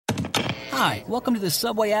Hi, welcome to the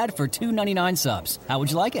Subway ad for $2.99 subs. How would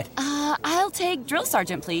you like it? I'll take Drill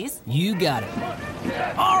Sergeant, please. You got it.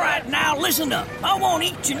 All right, now listen up. I want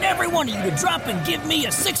each and every one of you to drop and give me a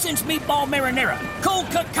 6-inch meatball marinara, cold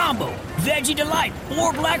cut combo, veggie delight,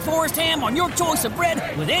 or Black Forest ham on your choice of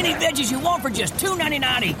bread with any veggies you want for just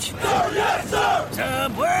 $2.99 each. Sir, yes, sir!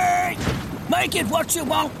 Subway! Make it what you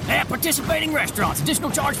want at participating restaurants. Additional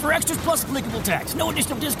charge for extras plus applicable tax. No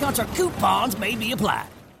additional discounts or coupons may be applied.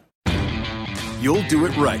 You'll do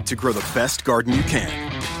it right to grow the best garden you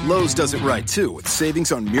can. Lowe's does it right, too, with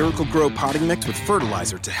savings on Miracle-Gro potting mix with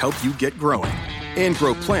fertilizer to help you get growing. And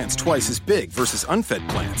grow plants twice as big versus unfed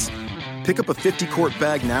plants. Pick up a 50-quart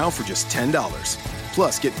bag now for just $10.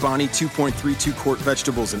 Plus, get Bonnie 2.32-quart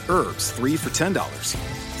vegetables and herbs, 3 for $10.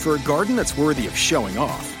 For a garden that's worthy of showing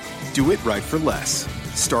off, do it right for less.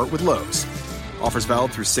 Start with Lowe's. Offers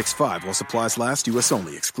valid through 6/5 while supplies last. U.S.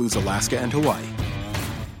 only. Excludes Alaska and Hawaii.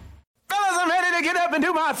 Fellas, I'm ready to get up and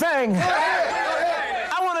do my thing.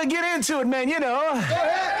 I want to get into it, man, you know.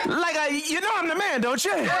 You know I'm the man, don't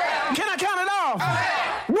you? Can I count it off?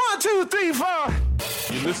 1, 2, 3, 4.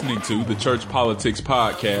 You're listening to the Church Politics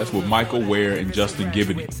Podcast with Michael Ware and Justin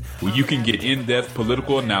Giboney, where you can get in-depth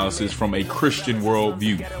political analysis from a Christian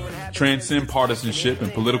worldview. Transcend partisanship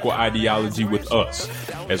and political ideology with us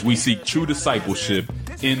as we seek true discipleship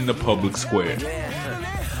in the public square.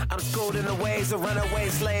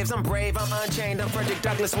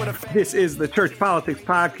 This is the Church Politics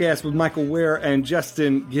Podcast with Michael Ware and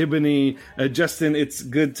Justin Giboney. Justin, it's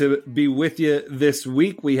good to be with you this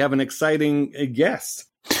week. We have an exciting guest.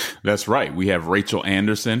 That's right. We have Rachel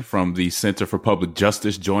Anderson from the Center for Public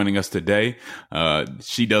Justice joining us today.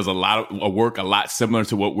 She does a lot of work, a lot similar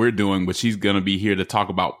to what we're doing, but she's going to be here to talk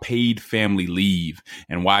about paid family leave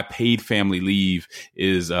and why paid family leave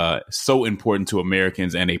is so important to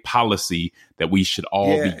Americans and a policy that we should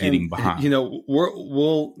all be getting behind. You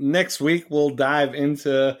know, next week we'll dive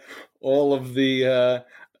into all of the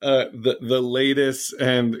latest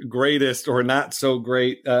and greatest or not so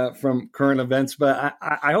great from current events. But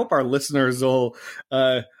I hope our listeners will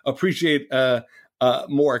appreciate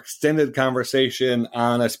more extended conversation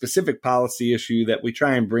on a specific policy issue that we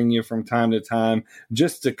try and bring you from time to time,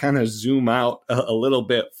 just to kind of zoom out a little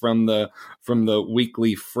bit from the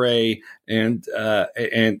weekly fray and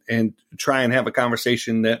try and have a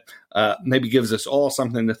conversation that maybe gives us all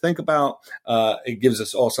something to think about. It gives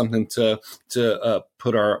us all something to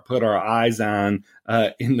put our eyes on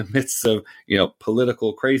in the midst of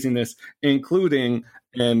political craziness, including.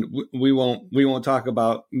 And we won't talk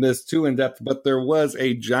about this too in depth, but there was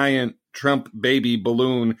a giant Trump baby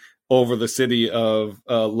balloon over the city of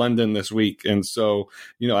London this week, and so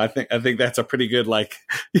I think that's a pretty good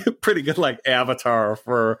avatar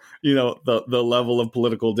for the level of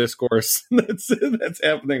political discourse that's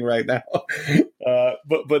happening right now.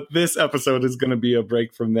 But this episode is going to be a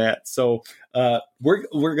break from that. So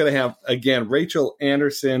we're going to have again Rachel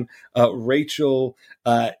Anderson. Rachel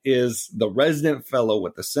is the resident fellow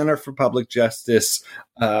with the Center for Public Justice.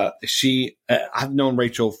 I've known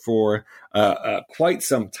Rachel for quite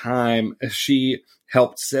some time. She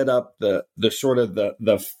helped set up the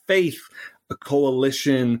faith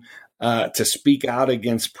coalition to speak out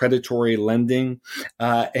against predatory lending,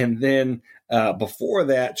 and then. Before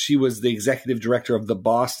that, she was the executive director of the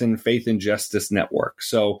Boston Faith and Justice Network.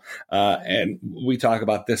 So, and we talk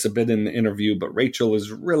about this a bit in the interview, but Rachel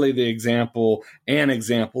is really an example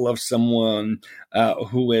of someone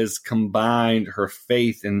who has combined her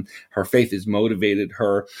faith, and her faith has motivated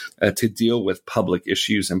her to deal with public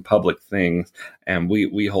issues and public things. And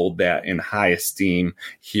we hold that in high esteem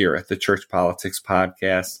here at the Church Politics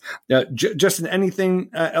Podcast. Justin, anything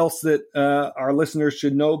else that our listeners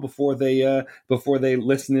should know before they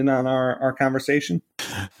listen in on our conversation?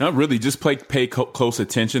 Not really. Just pay close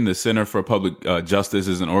attention. The Center for Public Justice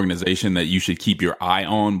is an organization that you should keep your eye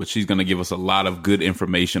on, but she's going to give us a lot of good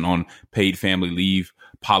information on paid family leave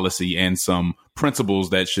policy and some principles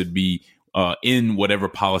that should be in whatever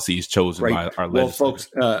policy is chosen by our legislators.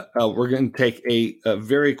 Well, folks, we're going to take a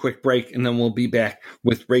very quick break, and then we'll be back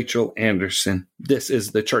with Rachel Anderson. This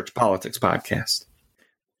is the Church Politics Podcast.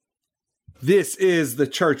 This is the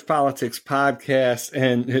Church Politics Podcast,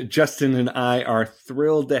 and Justin and I are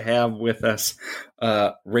thrilled to have with us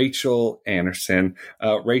Rachel Anderson.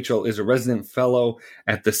 Rachel is a resident fellow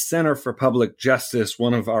at the Center for Public Justice,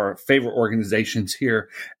 one of our favorite organizations here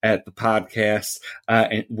at the podcast,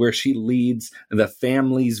 where she leads the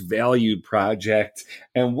Families Valued Project.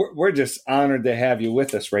 And we're just honored to have you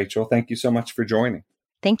with us, Rachel. Thank you so much for joining.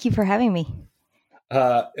 Thank you for having me.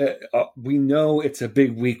 we know it's a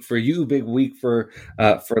big week for you, big week for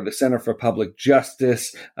the Center for Public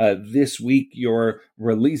Justice. This week, you're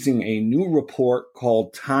releasing a new report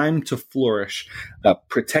called Time to Flourish,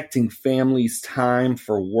 Protecting Families' Time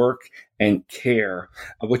for Work and Care,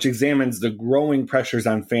 which examines the growing pressures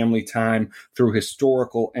on family time through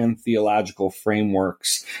historical and theological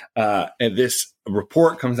frameworks. And this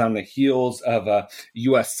report comes on the heels of a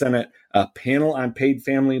U.S. Senate panel on paid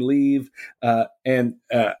family leave.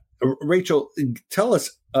 Rachel, tell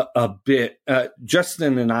us a bit.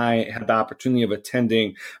 Justin and I had the opportunity of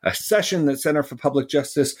attending a session that Center for Public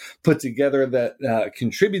Justice put together that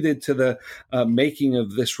contributed to the making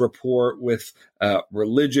of this report, with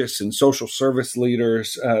religious and social service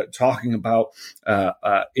leaders talking about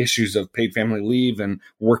issues of paid family leave and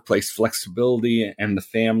workplace flexibility and the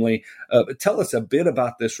family. Tell us a bit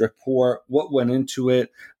about this report, what went into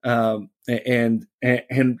it, and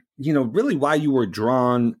really why you were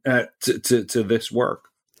drawn to this work.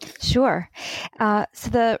 Sure. So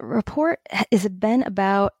the report has been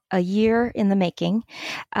about a year in the making.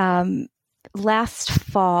 Last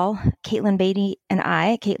fall, Caitlin Beatty and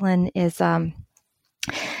I, Caitlin is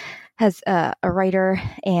has a writer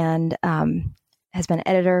and has been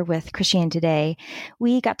editor with Christianity Today.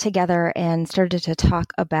 We got together and started to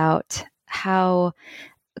talk about how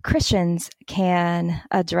Christians can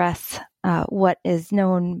address what is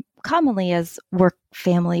known commonly as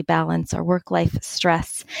work-family balance or work-life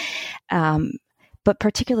stress, but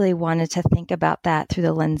particularly wanted to think about that through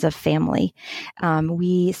the lens of family.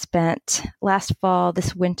 We spent last fall,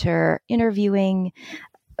 this winter, interviewing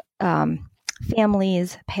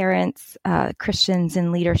families, parents, Christians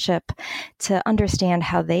in leadership to understand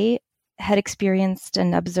how they had experienced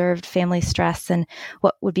and observed family stress and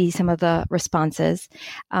what would be some of the responses.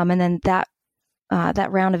 And then that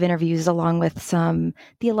round of interviews, along with some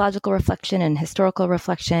theological reflection and historical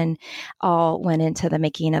reflection, all went into the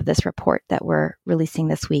making of this report that we're releasing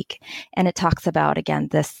this week. And it talks about, again,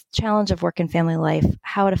 this challenge of work and family life,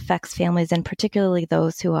 how it affects families, and particularly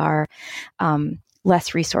those who are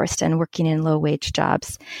less resourced and working in low-wage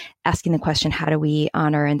jobs, asking the question, how do we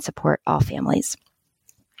honor and support all families?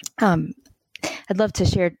 I'd love to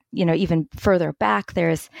share, even further back,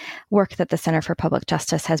 there's work that the Center for Public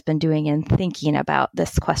Justice has been doing in thinking about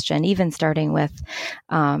this question, even starting with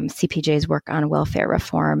CPJ's work on welfare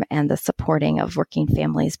reform and the supporting of working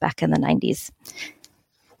families back in the 90s.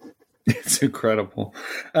 It's incredible.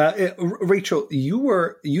 Rachel,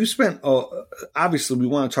 you spent, obviously we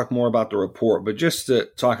want to talk more about the report, but just to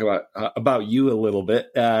talk about you a little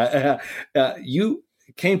bit, you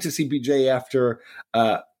came to CPJ after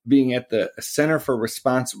being at the Center for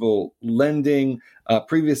Responsible Lending.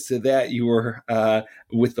 Previous to that, you were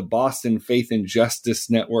with the Boston Faith and Justice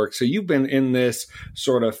Network. So you've been in this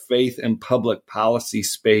sort of faith and public policy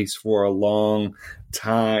space for a long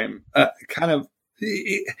time.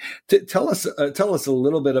 Tell us a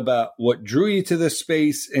little bit about what drew you to this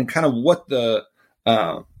space and kind of what the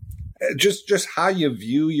just how you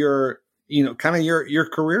view your your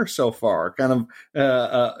career so far. Kind of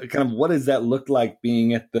what does that look like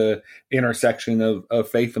being at the intersection of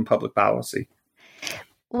faith and public policy?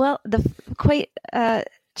 Well, truly,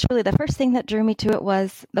 the first thing that drew me to it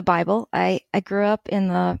was the Bible. I grew up in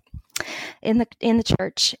the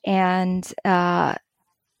church and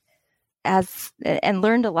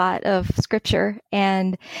learned a lot of scripture,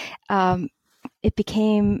 and it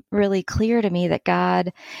became really clear to me that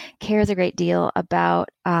God cares a great deal about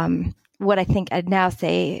what I think I'd now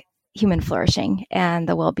say human flourishing and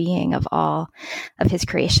the well-being of all of His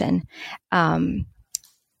creation. And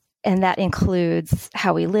that includes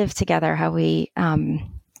how we live together, how we, how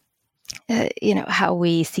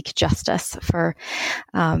we seek justice for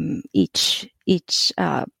each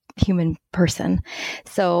human person.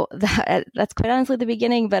 So that's quite honestly the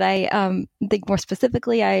beginning. But I think more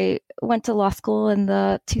specifically, I went to law school in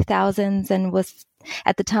the 2000s and was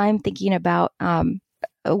at the time thinking about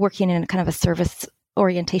working in kind of a service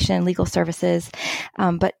orientation, legal services,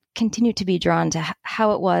 but continue to be drawn to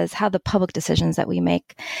how the public decisions that we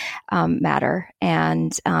make matter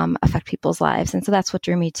and affect people's lives. And so that's what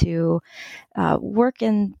drew me to work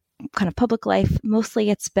in kind of public life.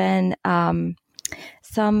 Mostly it's been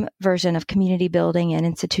some version of community building and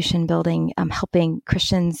institution building, helping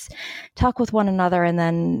Christians talk with one another and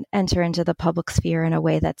then enter into the public sphere in a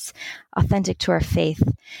way that's authentic to our faith,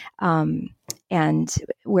 and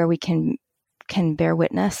where we can bear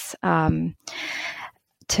witness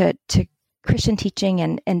to Christian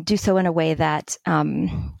teaching and do so in a way that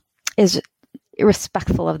is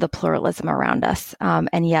respectful of the pluralism around us,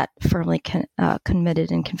 and yet firmly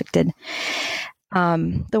committed and convicted.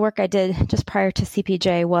 the work I did just prior to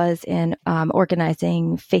CPJ was in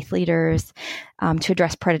organizing faith leaders to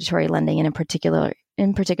address predatory lending, and in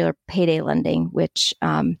particular payday lending, which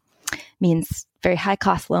means very high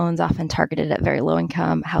cost loans, often targeted at very low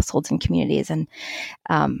income households and communities, and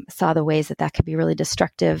saw the ways that could be really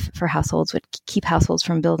destructive for households, would keep households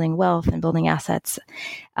from building wealth and building assets.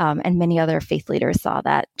 And many other faith leaders saw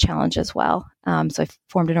that challenge as well. So I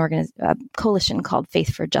formed a coalition called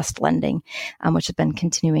Faith for Just Lending, which has been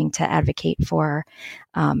continuing to advocate for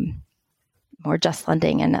more just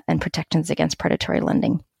lending and protections against predatory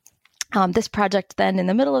lending. This project, then, in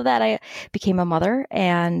the middle of that, I became a mother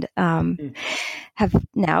and have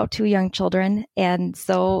now 2 young children, and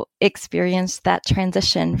so experienced that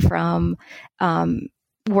transition from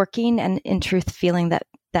working and, in truth, feeling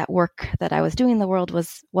that work that I was doing in the world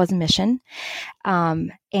was mission,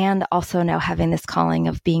 and also now having this calling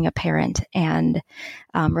of being a parent and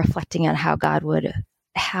reflecting on how God would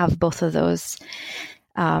have both of those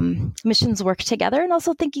missions work together, and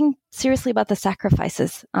also thinking seriously about the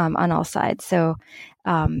sacrifices on all sides. So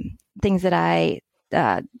things that I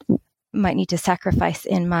might need to sacrifice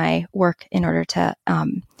in my work in order to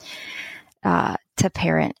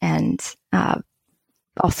parent and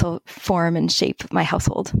also form and shape my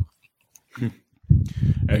household.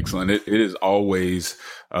 Excellent. It is always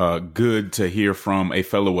good to hear from a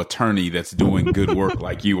fellow attorney that's doing good work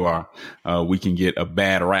like you are. We can get a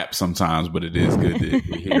bad rap sometimes, but it is good to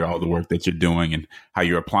hear all the work that you're doing and how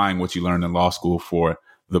you're applying what you learned in law school for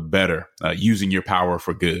the better, using your power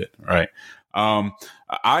for good. Right.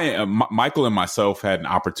 Michael and myself had an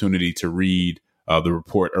opportunity to read the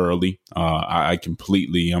report early. I'm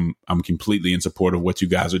completely in support of what you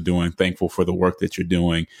guys are doing. Thankful for the work that you're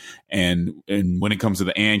doing. And when it comes to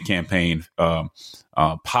the AND campaign,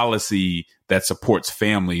 policy that supports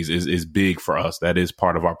families is big for us. That is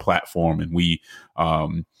part of our platform. And we,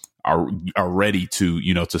 are ready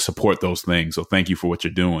to support those things. So thank you for what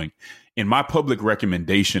you're doing. In my public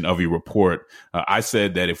recommendation of your report, I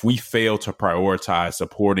said that if we fail to prioritize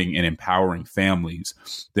supporting and empowering families,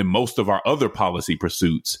 then most of our other policy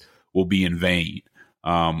pursuits will be in vain.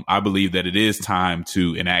 I believe that it is time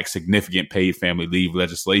to enact significant paid family leave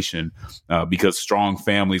legislation because strong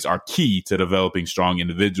families are key to developing strong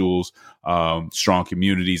individuals, strong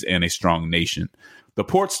communities, and a strong nation. The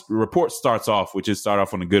report starts off, which is start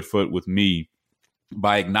off on a good foot with me,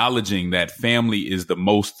 by acknowledging that family is the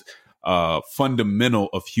most fundamental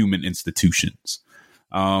of human institutions.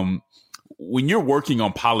 When you're working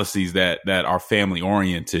on policies that are family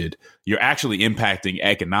oriented, you're actually impacting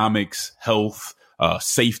economics, health,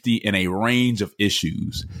 safety, and a range of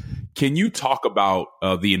issues. Can you talk about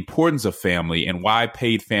the importance of family and why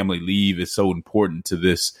paid family leave is so important to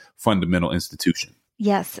this fundamental institution?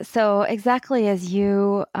 Yes. So exactly as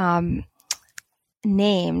you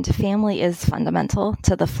named, family is fundamental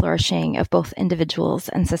to the flourishing of both individuals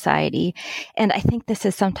and society. And I think this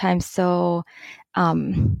is sometimes so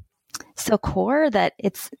core that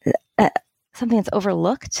it's something that's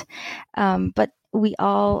overlooked. But we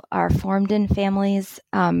all are formed in families.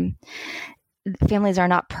 Families are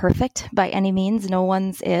not perfect by any means. No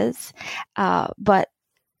one's is. But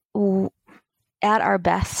at our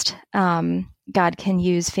best, God can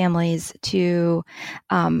use families to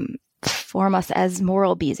form us as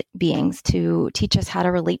moral beings, to teach us how to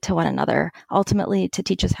relate to one another, ultimately to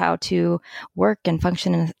teach us how to work and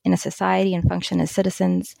function in a society and function as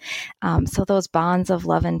citizens. So those bonds of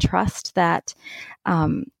love and trust that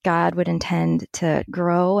God would intend to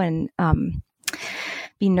grow and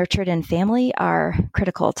be nurtured in family are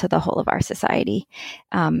critical to the whole of our society.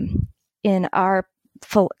 In our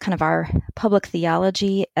our public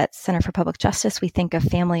theology at Center for Public Justice, we think of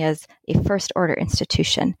family as a first order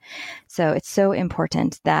institution. So it's so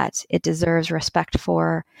important that it deserves respect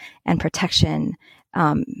for and protection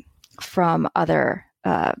from other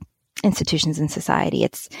institutions in society.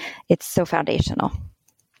 It's so foundational.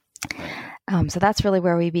 So that's really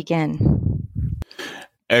where we begin.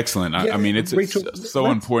 Excellent. I mean, it's so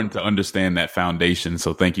important to understand that foundation.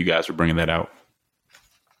 So thank you guys for bringing that out.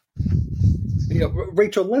 Yeah,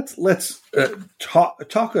 Rachel, let's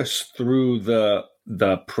talk us through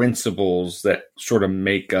the principles that sort of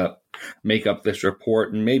make up this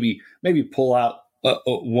report, and maybe pull out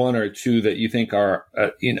one or two that you think are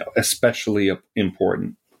especially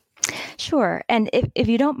important. Sure. And if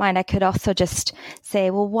you don't mind, I could also just say,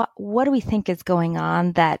 well, what do we think is going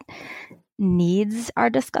on that needs our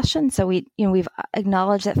discussion? So we've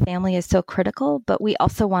acknowledged that family is so critical, but we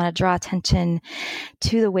also want to draw attention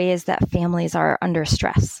to the ways that families are under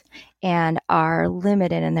stress and are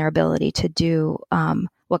limited in their ability to do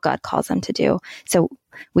what God calls them to do. So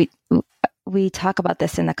we we talk about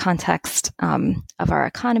this in the context of our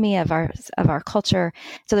economy, of our culture.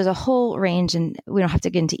 So there's a whole range, and we don't have to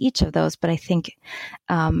get into each of those, but I think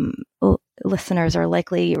listeners are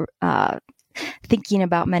likely thinking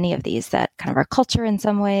about many of these, that kind of our culture in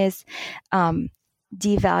some ways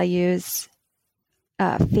devalues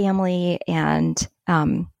family and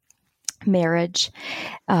marriage.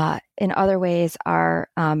 In other ways,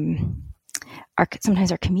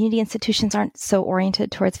 sometimes our community institutions aren't so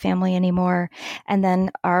oriented towards family anymore. And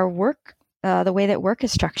then our work, the way that work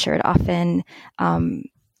is structured, often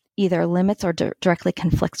either limits or directly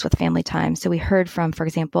conflicts with family time. So we heard from, for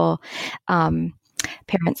example,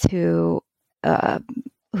 parents who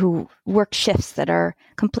work shifts that are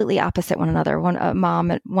completely opposite one another. A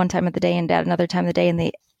mom at one time of the day and dad another time of the day, and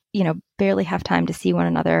they, barely have time to see one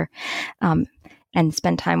another and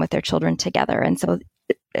spend time with their children together. And so,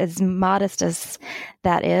 as modest as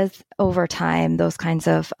that is, over time, those kinds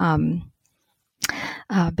of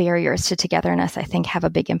barriers to togetherness, I think, have a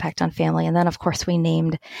big impact on family. And then, of course, we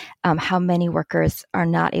named how many workers are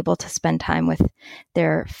not able to spend time with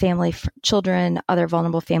their family, children, other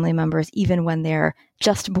vulnerable family members, even when they're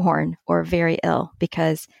just born or very ill,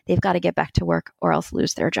 because they've got to get back to work or else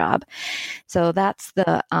lose their job. So that's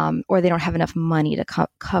or they don't have enough money to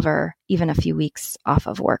cover even a few weeks off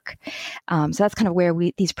of work. So that's kind of where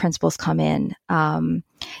these principles come in.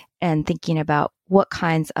 And thinking about what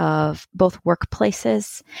kinds of both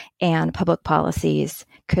workplaces and public policies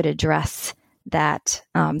could address that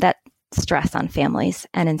stress on families,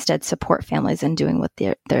 and instead support families in doing what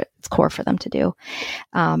it's core for them to do.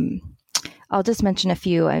 I'll just mention a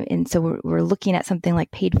few. And so we're looking at something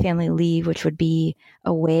like paid family leave, which would be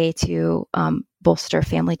a way to bolster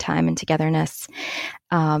family time and togetherness.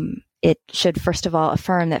 It should, first of all,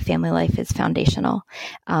 affirm that family life is foundational,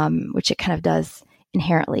 which it kind of does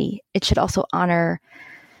inherently. It should also honor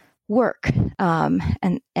work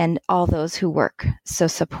and all those who work. So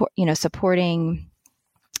supporting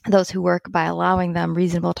those who work by allowing them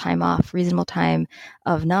reasonable time off, reasonable time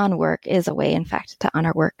of non-work is a way, in fact, to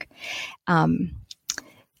honor work.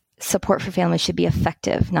 Support for families should be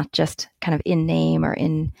effective, not just kind of in name or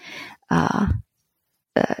in on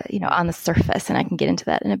the surface. And I can get into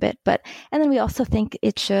that in a bit. And then we also think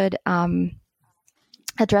it should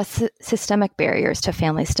address systemic barriers to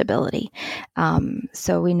family stability.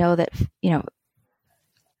 So we know that,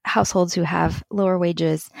 households who have lower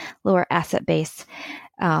wages, lower asset base,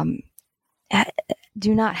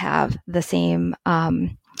 do not have the same,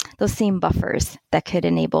 those same buffers that could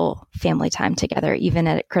enable family time together, even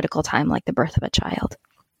at a critical time like the birth of a child.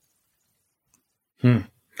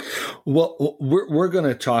 Well, we're going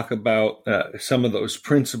to talk about some of those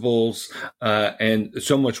principles and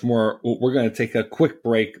so much more. We're going to take a quick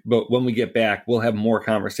break, but when we get back, we'll have more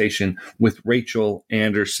conversation with Rachel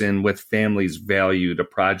Anderson with Families Valued, a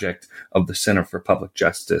project of the Center for Public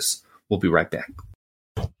Justice. We'll be right back.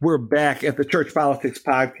 We're back at the Church Politics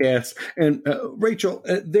Podcast. And Rachel,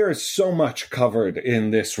 there is so much covered in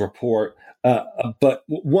this report. But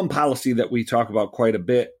one policy that we talk about quite a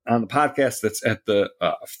bit on the podcast that's at the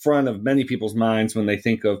front of many people's minds when they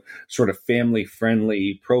think of sort of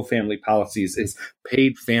family-friendly, pro-family policies is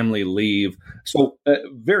paid family leave. So a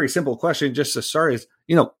very simple question just to start is,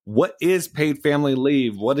 what is paid family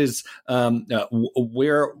leave? What is,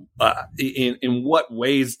 where, in what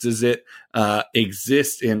ways does it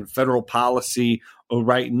exist in federal policy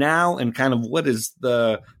right now? And kind of what is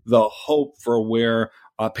the hope for where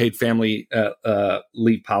paid family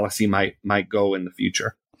leave policy might go in the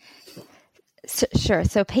future? Sure.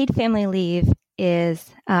 So paid family leave is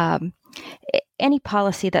any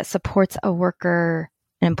policy that supports a worker,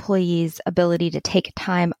 an employee's ability to take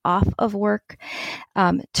time off of work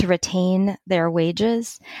to retain their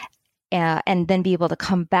wages and then be able to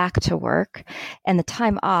come back to work. And the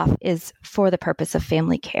time off is for the purpose of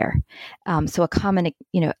family care. So a common,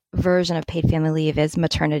 version of paid family leave is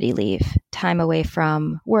maternity leave, time away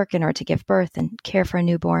from work in order to give birth and care for a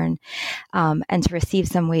newborn, and to receive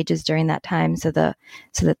some wages during that time so that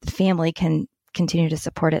the family can continue to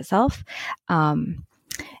support itself.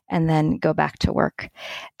 And then go back to work.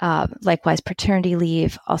 Likewise, paternity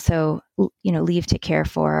leave, also, leave to care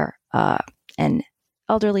for an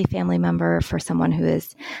elderly family member, for someone who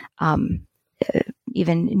is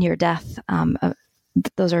even near death.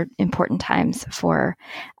 Those are important times for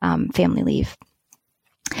family leave.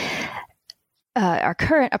 Our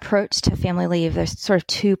current approach to family leave, there's sort of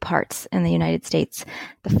two parts in the United States.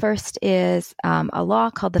 The first is a law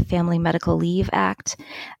called the Family Medical Leave Act,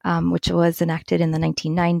 which was enacted in the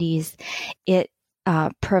 1990s. It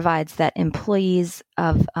provides that employees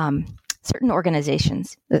of certain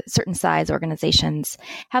organizations, certain size organizations,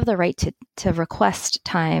 have the right to request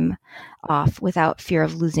time off without fear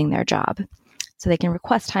of losing their job. So they can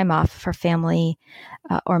request time off for family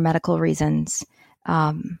or medical reasons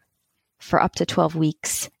for up to 12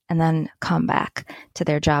 weeks and then come back to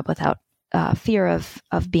their job without fear of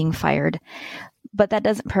being fired. But that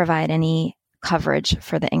doesn't provide any coverage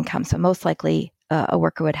for the income. So most likely a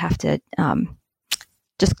worker would have to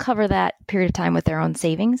just cover that period of time with their own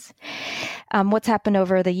savings. What's happened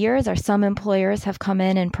over the years are some employers have come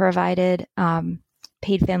in and provided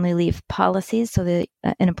paid family leave policies so that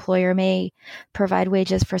an employer may provide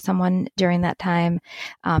wages for someone during that time.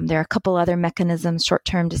 There are a couple other mechanisms,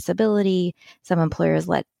 short-term disability. Some employers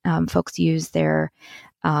let folks use their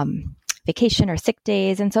vacation or sick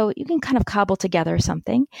days. And so you can kind of cobble together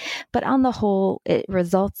something. But on the whole, it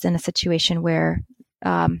results in a situation where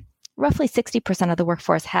roughly 60% of the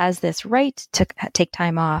workforce has this right to take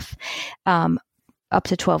time off up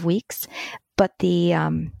to 12 weeks. But the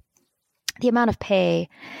amount of pay,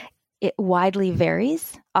 it widely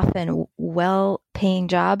varies. Often well-paying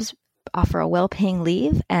jobs offer a well-paying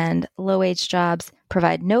leave, and low-wage jobs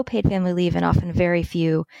provide no paid family leave and often very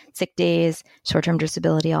few sick days, short-term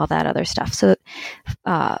disability, all that other stuff. So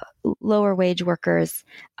lower wage workers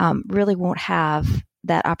really won't have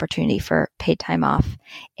that opportunity for paid time off.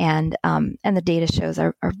 And the data shows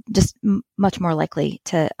are just much more likely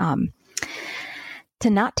to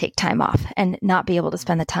not take time off and not be able to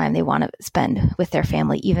spend the time they want to spend with their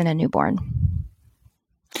family, even a newborn.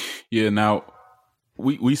 Yeah. Now,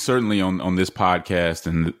 we certainly on this podcast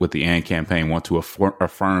and with the AND campaign want to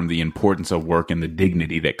affirm the importance of work and the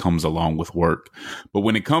dignity that comes along with work. But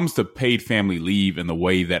when it comes to paid family leave and the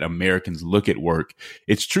way that Americans look at work,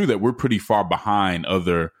 it's true that we're pretty far behind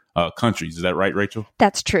other countries. Is that right, Rachel?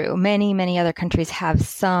 That's true. Many, many other countries have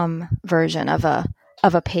some version of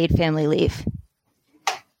a paid family leave,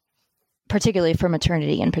 particularly for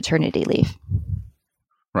maternity and paternity leave.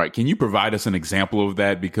 Right. Can you provide us an example of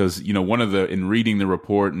that? Because, in reading the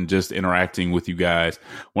report and just interacting with you guys,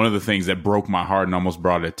 one of the things that broke my heart and almost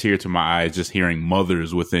brought a tear to my eyes, just hearing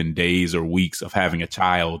mothers within days or weeks of having a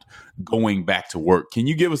child going back to work. Can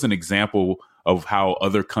you give us an example of how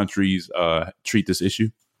other countries treat this issue?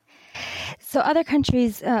 So other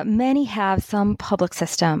countries, many have some public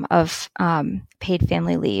system of paid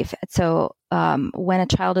family leave. So when a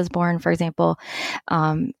child is born, for example,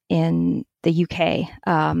 in the UK,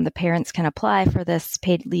 the parents can apply for this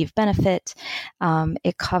paid leave benefit.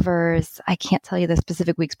 It covers, I can't tell you the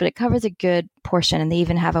specific weeks, but it covers a good portion. And they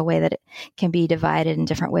even have a way that it can be divided in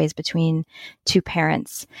different ways between two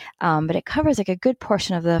parents. But it covers like a good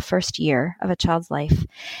portion of the first year of a child's life.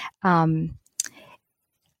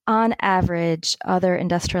 On average, other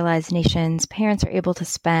industrialized nations, parents are able to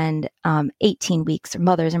spend 18 weeks, or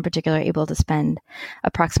mothers in particular, are able to spend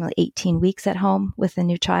approximately 18 weeks at home with a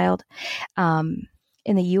new child. In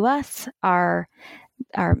the U.S., our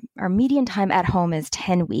median time at home is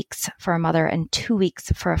 10 weeks for a mother and 2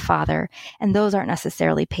 weeks for a father, and those aren't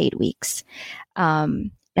necessarily paid weeks.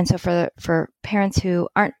 And so for parents who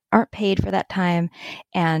aren't paid for that time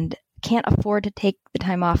and can't afford to take the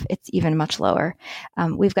time off, it's even much lower.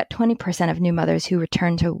 We've got 20% of new mothers who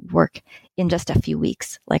return to work in just a few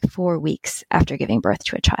weeks, like 4 weeks after giving birth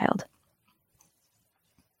to a child.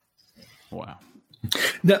 Wow.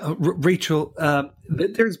 Now, Rachel,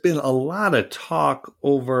 there's been a lot of talk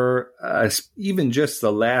over even just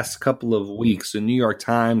the last couple of weeks. The New York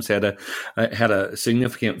Times had a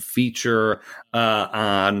significant feature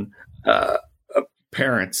on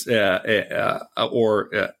parents or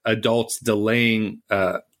adults delaying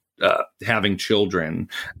having children.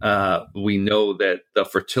 We know that the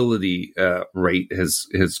fertility rate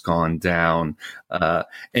has gone down,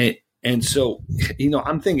 and so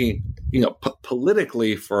I'm thinking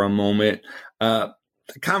politically for a moment. The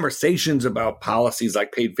conversations about policies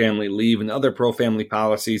like paid family leave and other pro-family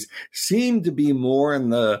policies seem to be more in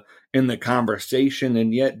the conversation,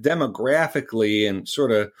 and yet demographically and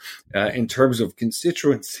sort of in terms of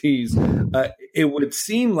constituencies, it would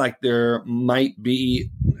seem like there might be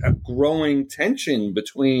a growing tension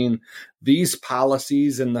between these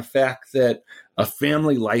policies and the fact that a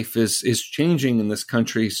family life is changing in this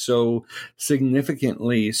country so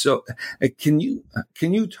significantly. So can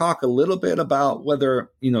you talk a little bit about whether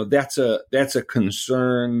that's a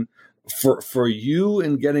concern for you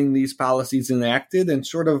in getting these policies enacted, and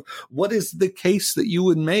sort of what is the case that you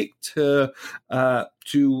would make to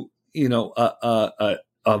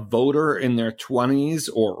a voter in their 20s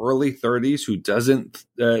or early 30s who doesn't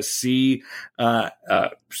see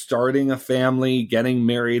starting a family, getting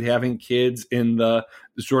married, having kids in the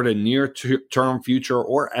sort of near-term future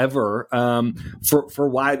or ever for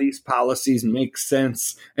why these policies make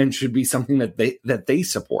sense and should be something that they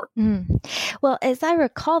support. Well, as I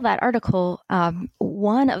recall that article,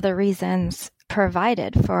 one of the reasons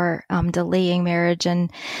provided for delaying marriage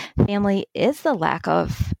and family is the lack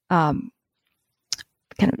of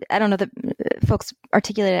I don't know that folks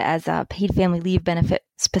articulate it as a paid family leave benefit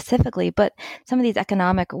specifically, but some of these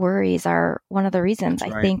economic worries are one of the reasons.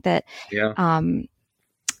 I think that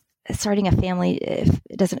starting a family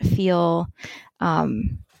it doesn't feel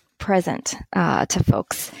present to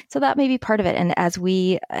folks. So that may be part of it. And as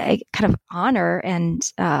we kind of honor and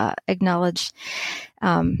acknowledge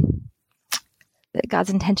God's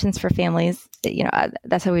intentions for families,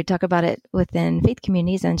 that's how we talk about it within faith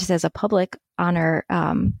communities, and just as a public honor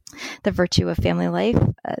the virtue of family life.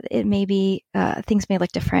 It may be things may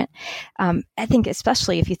look different. I think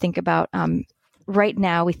especially if you think about right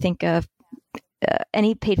now, we think of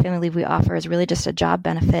any paid family leave we offer is really just a job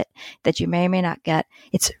benefit that you may or may not get.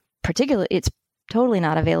 It's totally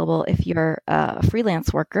not available if you're a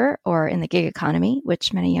freelance worker or in the gig economy,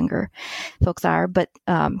 which many younger folks are. But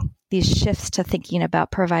these shifts to thinking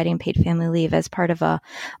about providing paid family leave as part of a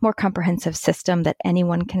more comprehensive system that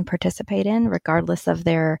anyone can participate in, regardless of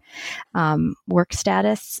their work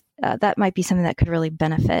status, that might be something that could really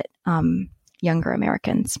benefit younger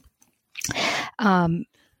Americans.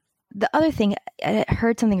 The other thing, I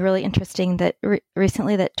heard something really interesting that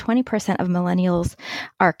recently that 20% of millennials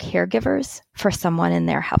are caregivers for someone in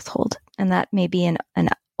their household. And that may be an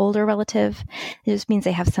older relative. It just means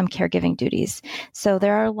they have some caregiving duties. So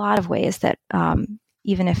there are a lot of ways that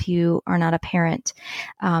even if you are not a parent,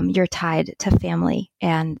 you're tied to family,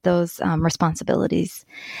 and those responsibilities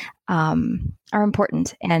are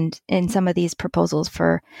important. And in some of these proposals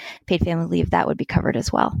for paid family leave, that would be covered as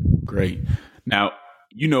well. Great. Now,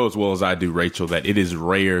 you know as well as I do, Rachel, that it is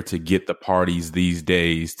rare to get the parties these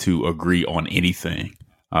days to agree on anything.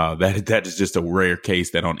 That is just a rare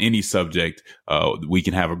case that on any subject we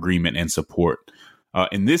can have agreement and support.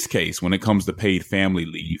 In this case, when it comes to paid family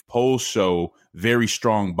leave, polls show very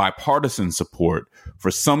strong bipartisan support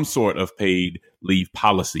for some sort of paid leave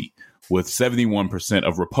policy, with 71%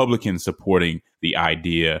 of Republicans supporting the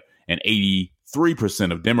idea and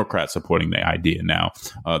 83% of Democrats supporting the idea. Now,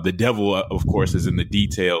 the devil, of course, is in the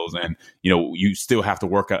details, and you still have to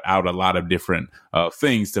work out a lot of different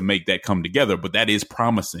things to make that come together. But that is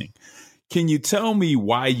promising. Can you tell me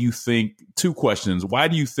why you think? Two questions: why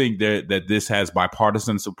do you think that this has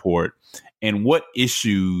bipartisan support, and what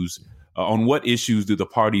issues? On what issues do the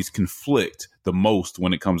parties conflict the most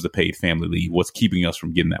when it comes to paid family leave? What's keeping us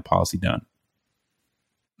from getting that policy done?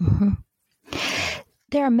 Mm-hmm.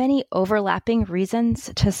 There are many overlapping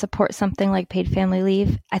reasons to support something like paid family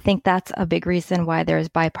leave. I think that's a big reason why there is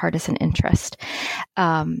bipartisan interest.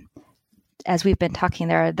 As we've been talking,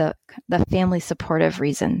 there are the family supportive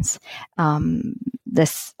reasons.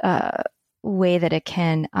 This way that it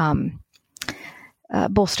can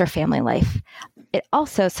bolster family life. It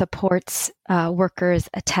also supports workers'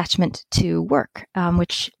 attachment to work,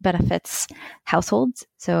 which benefits households.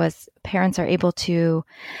 So as parents are able to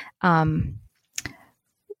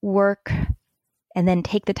work and then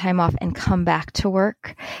take the time off and come back to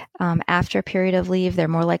work after a period of leave, they're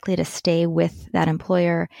more likely to stay with that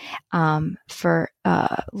employer. For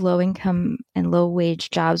low income and low wage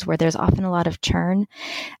jobs where there's often a lot of churn,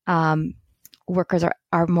 workers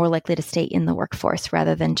are more likely to stay in the workforce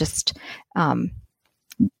rather than just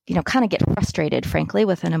kind of get frustrated, frankly,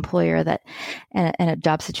 with an employer that in a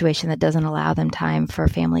job situation that doesn't allow them time for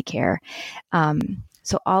family care.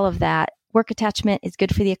 So all of that work attachment is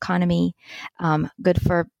good for the economy, good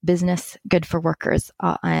for business, good for workers,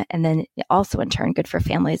 and then also in turn good for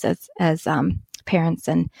families as parents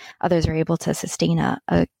and others are able to sustain a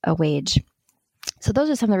wage. So those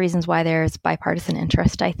are some of the reasons why there's bipartisan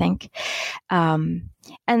interest, I think. And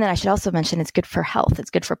then I should also mention it's good for health.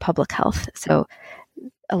 It's good for public health. So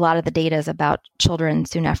a lot of the data is about children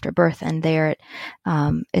soon after birth, and there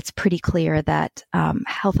it's pretty clear that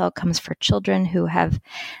health outcomes for children who have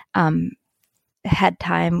had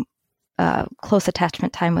time, close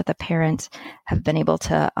attachment time with a parent, have been able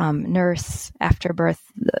to nurse after birth,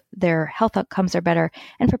 their health outcomes are better.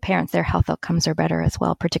 And for parents, their health outcomes are better as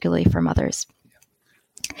well, particularly for mothers.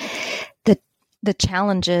 The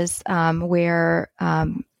challenges where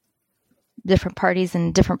different parties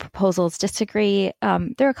and different proposals disagree,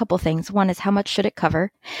 there are a couple things. One is, how much should it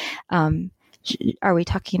cover? Are we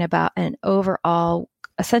talking about an overall,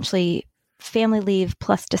 essentially, family leave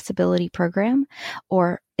plus disability program,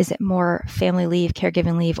 or Is it more family leave,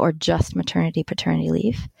 caregiving leave, or just maternity, paternity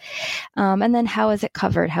leave? And then how is it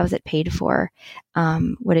covered? How is it paid for?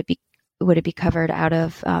 Would it be covered out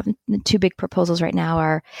of the two big proposals right now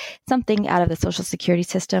are something out of the Social Security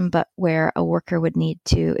system, but where a worker would need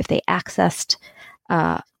to, if they accessed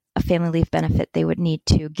a family leave benefit, they would need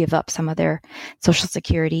to give up some of their Social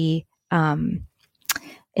Security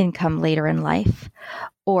income later in life,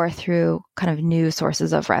 or through kind of new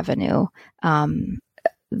sources of revenue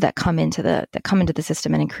that come into the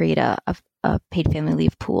system and create a paid family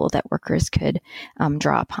leave pool that workers could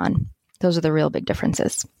draw upon. Those are the real big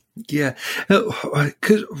differences. Yeah.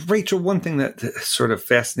 Because Rachel, one thing that sort of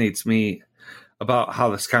fascinates me about how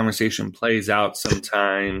this conversation plays out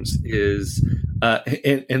sometimes is,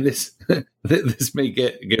 and this this may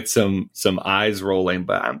get some eyes rolling,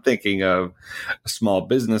 but I'm thinking of small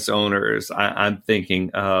business owners. I'm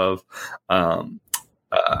thinking of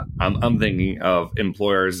I'm thinking of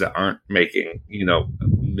employers that aren't making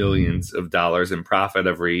millions of dollars in profit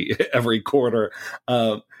every quarter.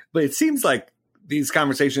 But it seems like these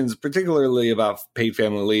conversations, particularly about paid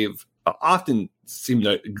family leave, often seem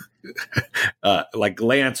to like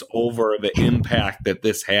glance over the impact that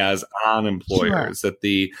this has on employers. Sure.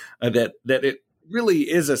 That it really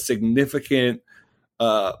is a significant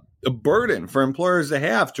burden for employers to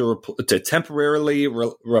have to temporarily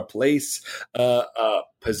replace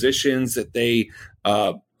positions that they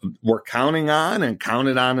were counting on and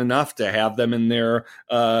counted on enough to have them in their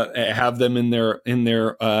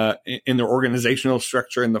organizational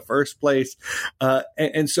structure in the first place.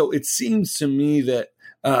 And so it seems to me that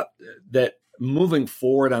moving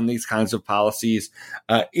forward on these kinds of policies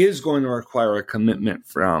is going to require a commitment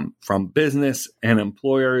from business and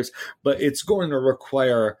employers, but it's going to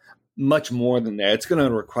require much more than that. It's going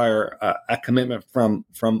to require a commitment from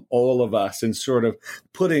all of us, and sort of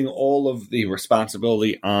putting all of the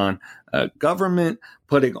responsibility on government,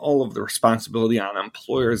 putting all of the responsibility on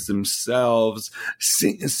employers themselves.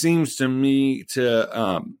 Seems to me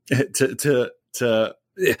to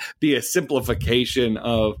be a simplification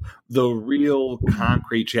of the real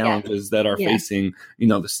concrete challenges that are facing, the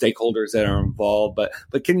stakeholders that are involved.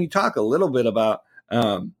 But can you talk a little bit about?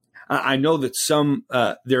 I know that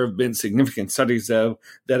there have been significant studies that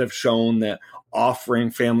have shown that offering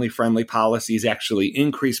family-friendly policies actually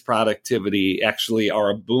increase productivity, actually are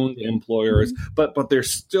a boon to employers, but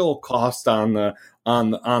there's still cost on the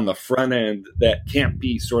front end that can't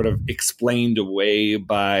be sort of explained away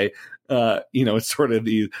by it's sort of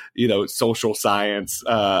the social science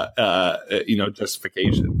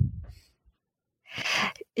justification.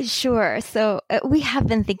 Sure. So we have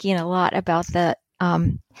been thinking a lot about the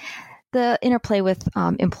interplay with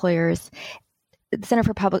employers. The Center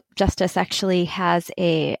for Public Justice actually has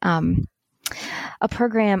a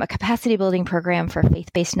program, a capacity building program for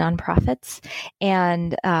faith-based nonprofits,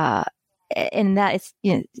 and that is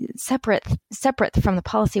separate from the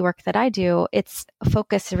policy work that I do. It's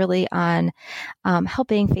focused really on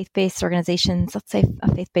helping faith-based organizations, let's say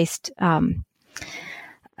a faith-based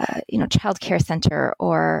child care center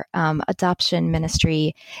or adoption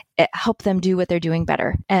ministry, help them do what they're doing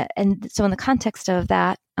better. And so in the context of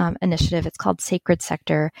that initiative, it's called Sacred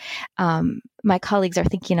Sector. My colleagues are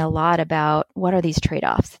thinking a lot about what are these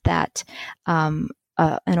trade-offs that an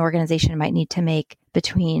organization might need to make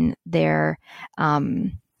between their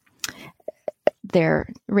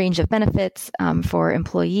range of benefits for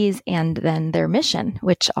employees and then their mission,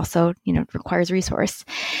 which also requires resource.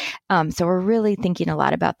 So we're really thinking a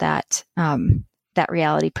lot about that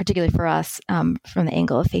reality, particularly for us from the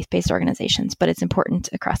angle of faith-based organizations, but it's important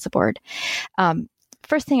across the board.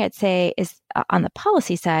 First thing I'd say is on the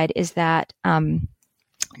policy side is that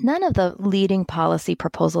none of the leading policy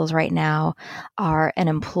proposals right now are an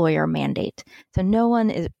employer mandate. So no one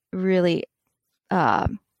is really not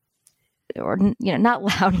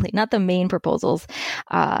loudly, not the main proposals.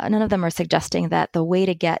 None of them are suggesting that the way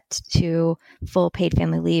to get to full paid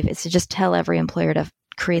family leave is to just tell every employer to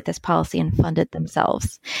create this policy and fund it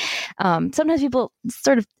themselves. Sometimes people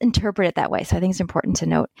sort of interpret it that way. So I think it's important to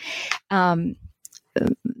note.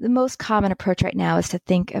 The most common approach right now is to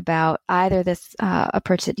think about either this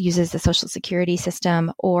approach that uses the Social Security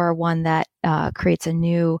system or one that creates a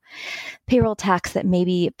new payroll tax that may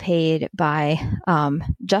be paid by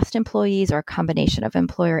just employees or a combination of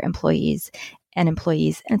employer employees. And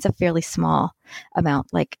it's a fairly small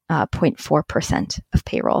amount, like 0.4% of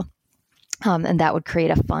payroll. And that would create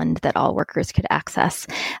a fund that all workers could access.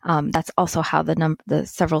 That's also how the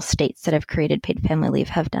several states that have created paid family leave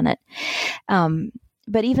have done it.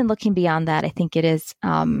 But even looking beyond that, I think it is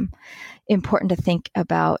important to think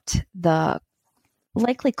about the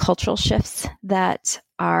likely cultural shifts that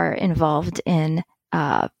are involved in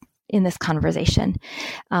this conversation.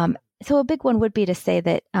 So a big one would be to say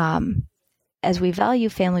that as we value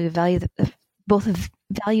family, we value both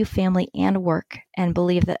value family and work, and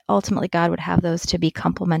believe that ultimately God would have those to be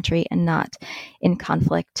complementary and not in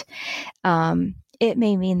conflict. It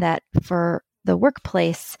may mean that for the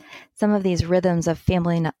workplace, some of these rhythms of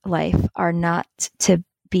family life are not to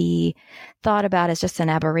be thought about as just an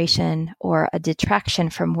aberration or a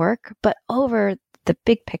detraction from work, but over the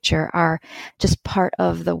big picture are just part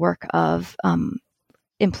of the work of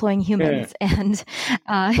employing humans. And,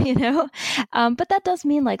 but that does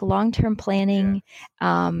mean like long-term planning,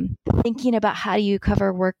 thinking about how do you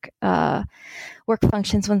cover work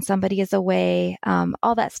functions when somebody is away,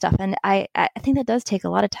 all that stuff. And I think that does take a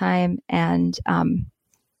lot of time and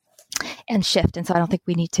shift. And so I don't think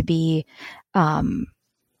we need to be, I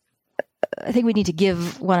think we need to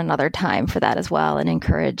give one another time for that as well, and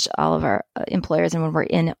encourage all of our employers, and when we're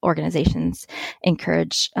in organizations,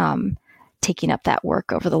 encourage taking up that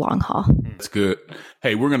work over the long haul. That's good.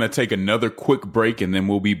 Hey, we're going to take another quick break, and then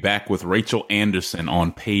we'll be back with Rachel Anderson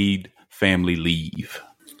on paid family leave.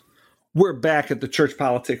 We're back at the Church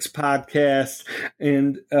Politics Podcast,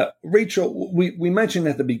 and Rachel, we mentioned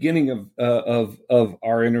at the beginning of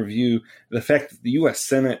our interview the fact that the U.S.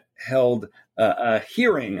 Senate held a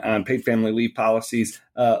hearing on paid family leave policies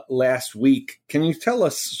last week. Can you tell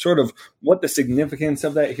us sort of what the significance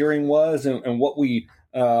of that hearing was, and what we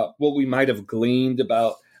might have gleaned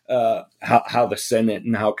about how the Senate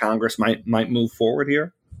and how Congress might move forward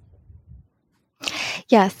here?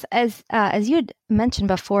 Yes, as you had mentioned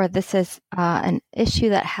before, this is an issue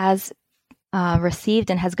that has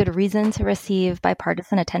received and has good reason to receive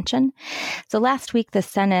bipartisan attention. So last week, the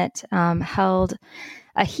Senate held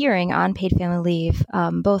a hearing on paid family leave.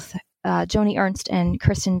 Both Joni Ernst and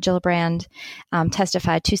Kirsten Gillibrand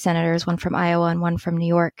testified, two senators, one from Iowa and one from New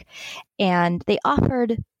York. And they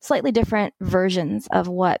offered slightly different versions of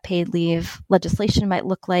what paid leave legislation might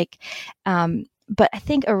look like. But I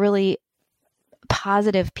think a really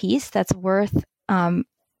positive piece that's worth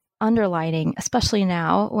underlining, especially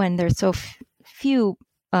now when there's so few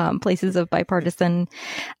places of bipartisan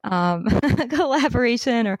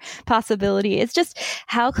collaboration or possibility. It's just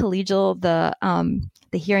how collegial the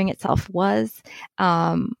hearing itself was.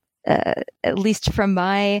 At least from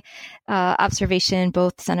my observation,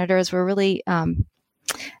 both senators were really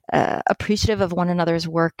appreciative of one another's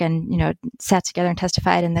work, and sat together and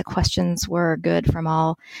testified, and the questions were good from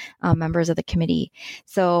all members of the committee.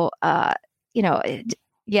 So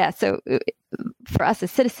so for us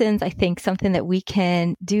as citizens, I think something that we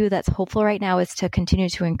can do that's hopeful right now is to continue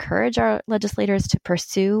to encourage our legislators to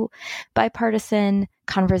pursue bipartisan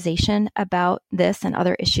conversation about this and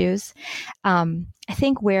other issues. I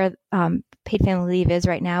think where paid family leave is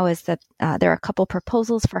right now is that there are a couple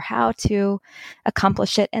proposals for how to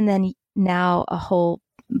accomplish it, and then now a whole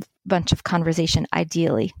bunch of conversation,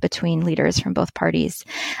 ideally, between leaders from both parties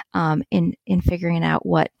in figuring out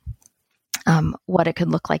what it could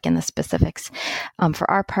look like in the specifics. For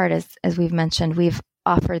our part, as we've mentioned, we've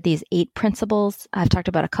offered these 8 principles. I've talked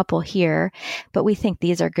about a couple here, but we think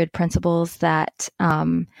these are good principles that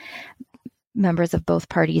members of both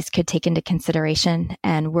parties could take into consideration,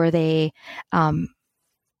 and were they,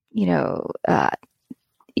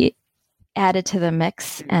 added to the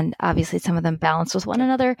mix, and obviously some of them balanced with one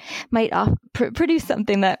another, might produce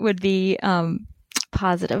something that would be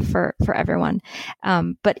positive for everyone.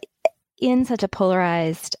 But in such a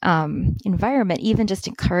polarized environment, even just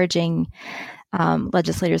encouraging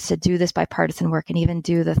legislators to do this bipartisan work and even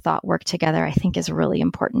do the thought work together, I think is really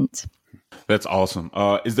important. That's awesome.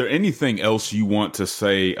 Is there anything else you want to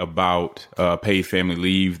say about paid family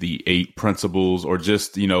leave, the 8 principles, or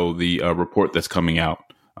just, the report that's coming out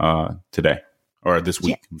today or this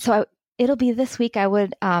week? Yeah. So it'll be this week. I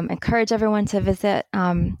would encourage everyone to visit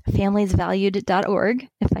familiesvalued.org,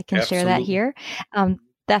 if I can share that here.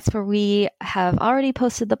 That's where we have already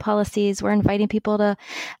posted the policies. We're inviting people to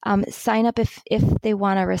sign up if they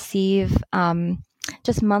want to receive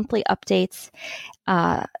just monthly updates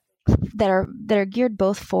that are geared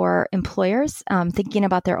both for employers thinking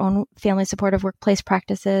about their own family supportive workplace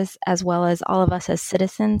practices, as well as all of us as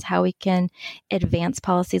citizens, how we can advance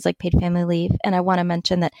policies like paid family leave. And I want to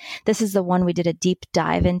mention that this is the one we did a deep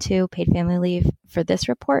dive into, paid family leave, for this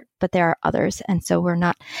report, but there are others. And so we're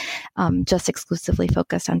not just exclusively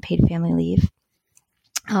focused on paid family leave.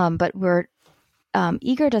 But we're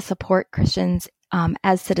eager to support Christians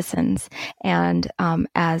as citizens and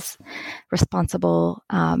as responsible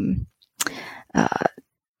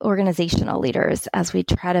organizational leaders as we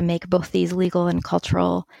try to make both these legal and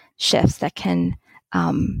cultural shifts that can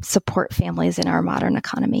support families in our modern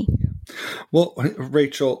economy. Well,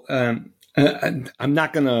 Rachel, I'm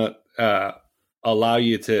not going to allow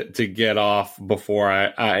you to get off before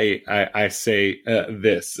I say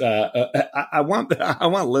this. I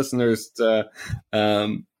want listeners to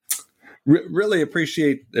really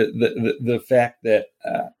appreciate the fact that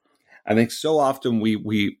I think so often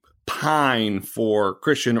we pine for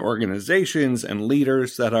Christian organizations and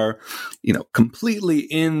leaders that are, completely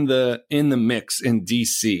in the mix in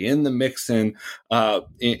DC, in the mix in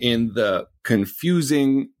the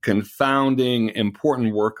confusing, confounding,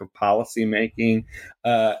 important work of policymaking.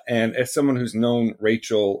 And as someone who's known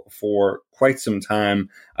Rachel for quite some time,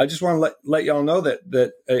 I just want to let y'all know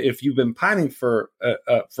that if you've been pining for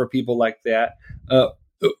people like that,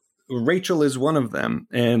 Rachel is one of them.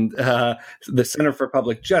 And the Center for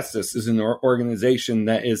Public Justice is an organization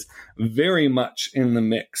that is very much in the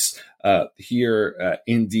mix here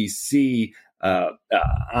in DC,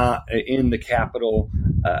 in the Capitol,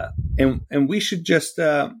 and we should just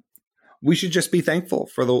be thankful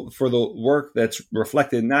for the work that's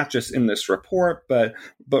reflected not just in this report, but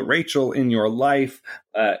Rachel, in your life,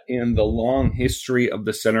 in the long history of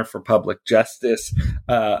the Center for Public Justice.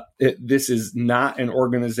 This is not an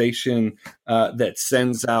organization that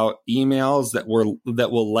sends out emails that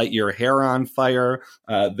will light your hair on fire.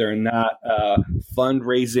 They're not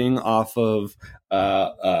fundraising off of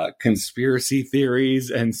conspiracy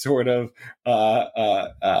theories and sort of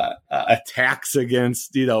attacks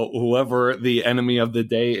against whoever the enemy of the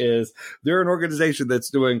day is. They're an organization that's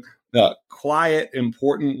doing quiet,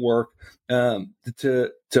 important work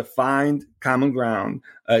to find common ground,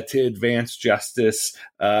 to advance justice.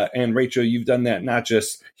 And Rachel, you've done that not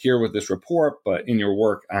just here with this report, but in your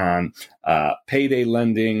work on payday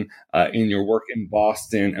lending, in your work in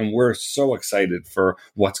Boston. And we're so excited for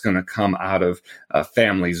what's going to come out of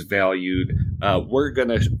Families Valued. We're going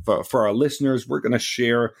to, for our listeners, we're going to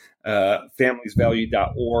share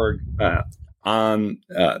familiesvalued.org on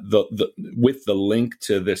with the link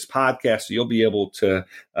to this podcast. You'll be able to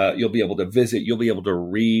visit, you'll be able to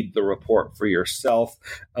read the report for yourself,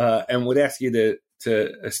 and would ask you to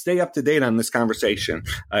stay up to date on this conversation.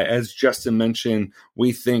 As Justin mentioned,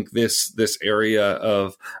 we think this area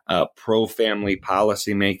of pro-family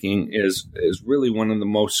policymaking is really one of the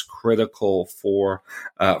most critical for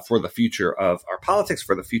the future of our politics,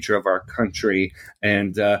 for the future of our country.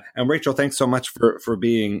 And Rachel, thanks so much for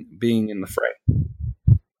being in the fray.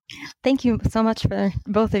 Thank you so much for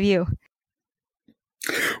both of you.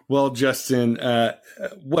 Well, Justin,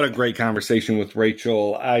 what a great conversation with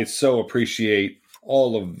Rachel. I so appreciate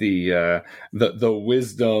all of the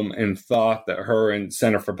wisdom and thought that her and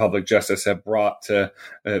Center for Public Justice have brought to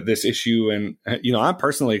this issue. And, I'm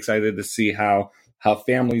personally excited to see how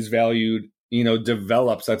Families Valued,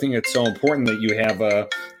 develops. I think it's so important that you have a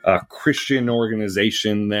Christian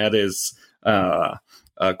organization that is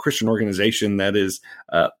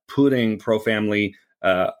putting pro-family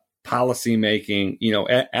policy making,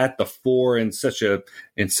 at the fore in such a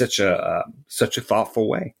thoughtful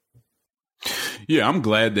way. Yeah, I'm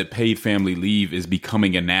glad that paid family leave is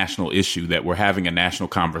becoming a national issue, that we're having a national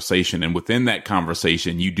conversation. And within that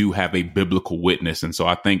conversation, you do have a biblical witness. And so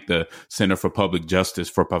I thank the Center for Public Justice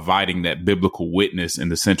for providing that biblical witness in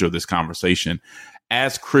the center of this conversation.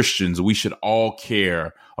 As Christians, we should all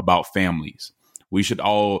care about families. We should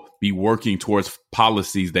all be working towards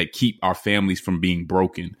policies that keep our families from being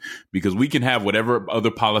broken, because we can have whatever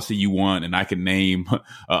other policy you want. And I can name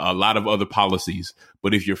a lot of other policies.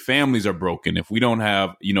 But if your families are broken, if we don't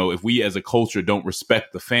have, if we as a culture don't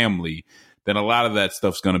respect the family, then a lot of that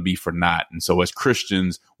stuff's going to be for naught. And so as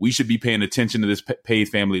Christians, we should be paying attention to this paid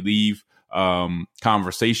family leave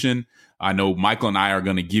conversation. I know Michael and I are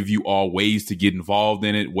going to give you all ways to get involved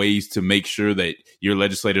in it, ways to make sure that your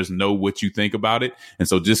legislators know what you think about it. And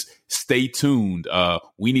so just stay tuned.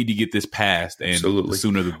 We need to get this passed, and Absolutely. The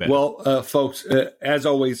sooner the better. Well, folks, as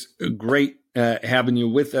always, great having you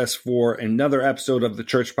with us for another episode of the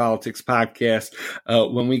Church Politics Podcast.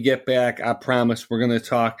 When we get back, I promise we're going to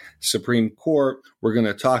talk Supreme Court. We're going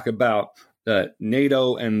to talk about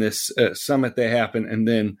NATO and this summit that happened, and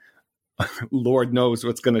then Lord knows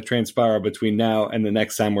what's going to transpire between now and the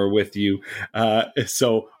next time we're with you.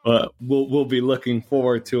 So we'll be looking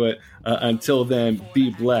forward to it. Until then,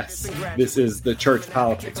 be blessed. This is the Church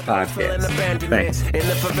Politics Podcast. Thanks. In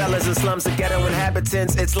the favelas and slums of ghetto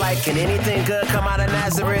inhabitants, it's like, can anything good come out of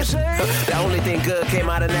Nazareth? The only thing good came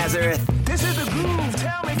out of Nazareth. This is the groove.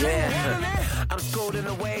 Tell me, yeah. I'm schooled in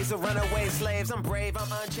the ways of runaway slaves. I'm brave,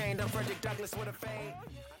 I'm unchained. I'm Frederick Douglass with a fade.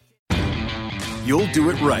 You'll do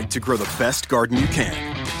it right to grow the best garden you can.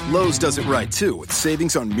 Lowe's does it right, too, with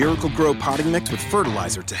savings on Miracle Grow potting mix with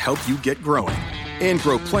fertilizer to help you get growing. And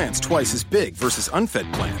grow plants twice as big versus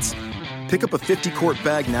unfed plants. Pick up a 50-quart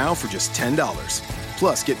bag now for just $10.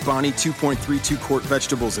 Plus, get Bonnie 2.32-quart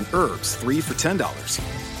vegetables and herbs, 3 for $10.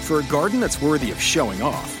 For a garden that's worthy of showing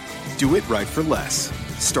off, do it right for less.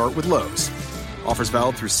 Start with Lowe's. Offers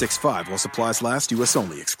valid through 6/5 while supplies last. U.S.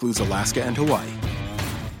 only. Excludes Alaska and Hawaii.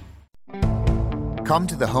 Come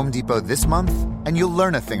to the Home Depot this month and you'll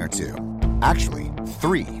learn a thing or two. Actually,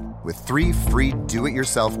 3, with 3 free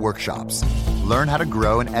do-it-yourself workshops. Learn how to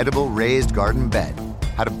grow an edible raised garden bed,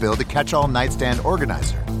 how to build a catch-all nightstand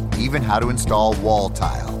organizer, even how to install wall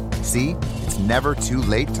tile. See, it's never too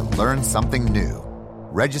late to learn something new.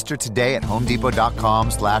 Register today at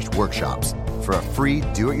homedepot.com/workshops for a free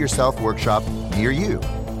do-it-yourself workshop near you.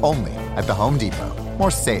 Only at the Home Depot. More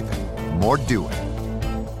saving, more doing.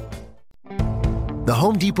 The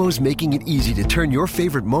Home Depot's making it easy to turn your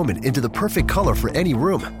favorite moment into the perfect color for any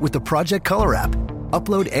room with the Project Color app.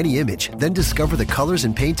 Upload any image, then discover the colors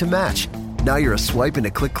and paint to match. Now you're a swipe and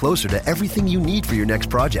a click closer to everything you need for your next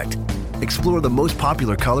project. Explore the most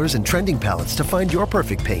popular colors and trending palettes to find your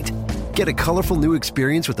perfect paint. Get a colorful new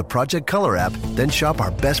experience with the Project Color app, then shop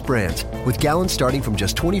our best brands with gallons starting from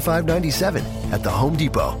just $25.97 at the Home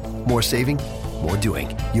Depot. More saving, more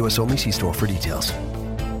doing. U.S. only. See store for details.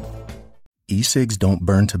 E-cigs don't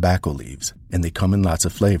burn tobacco leaves, and they come in lots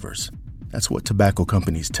of flavors. That's what tobacco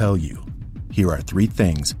companies tell you. Here are 3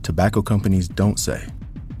 things tobacco companies don't say.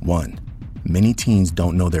 1. Many teens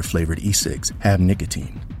don't know their flavored e-cigs have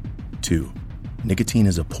nicotine. 2. Nicotine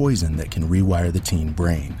is a poison that can rewire the teen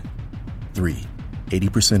brain. 3.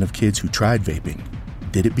 80% of kids who tried vaping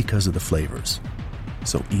did it because of the flavors.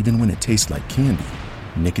 So even when it tastes like candy,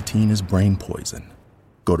 nicotine is brain poison.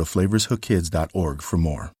 Go to flavorshookkids.org for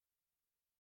more.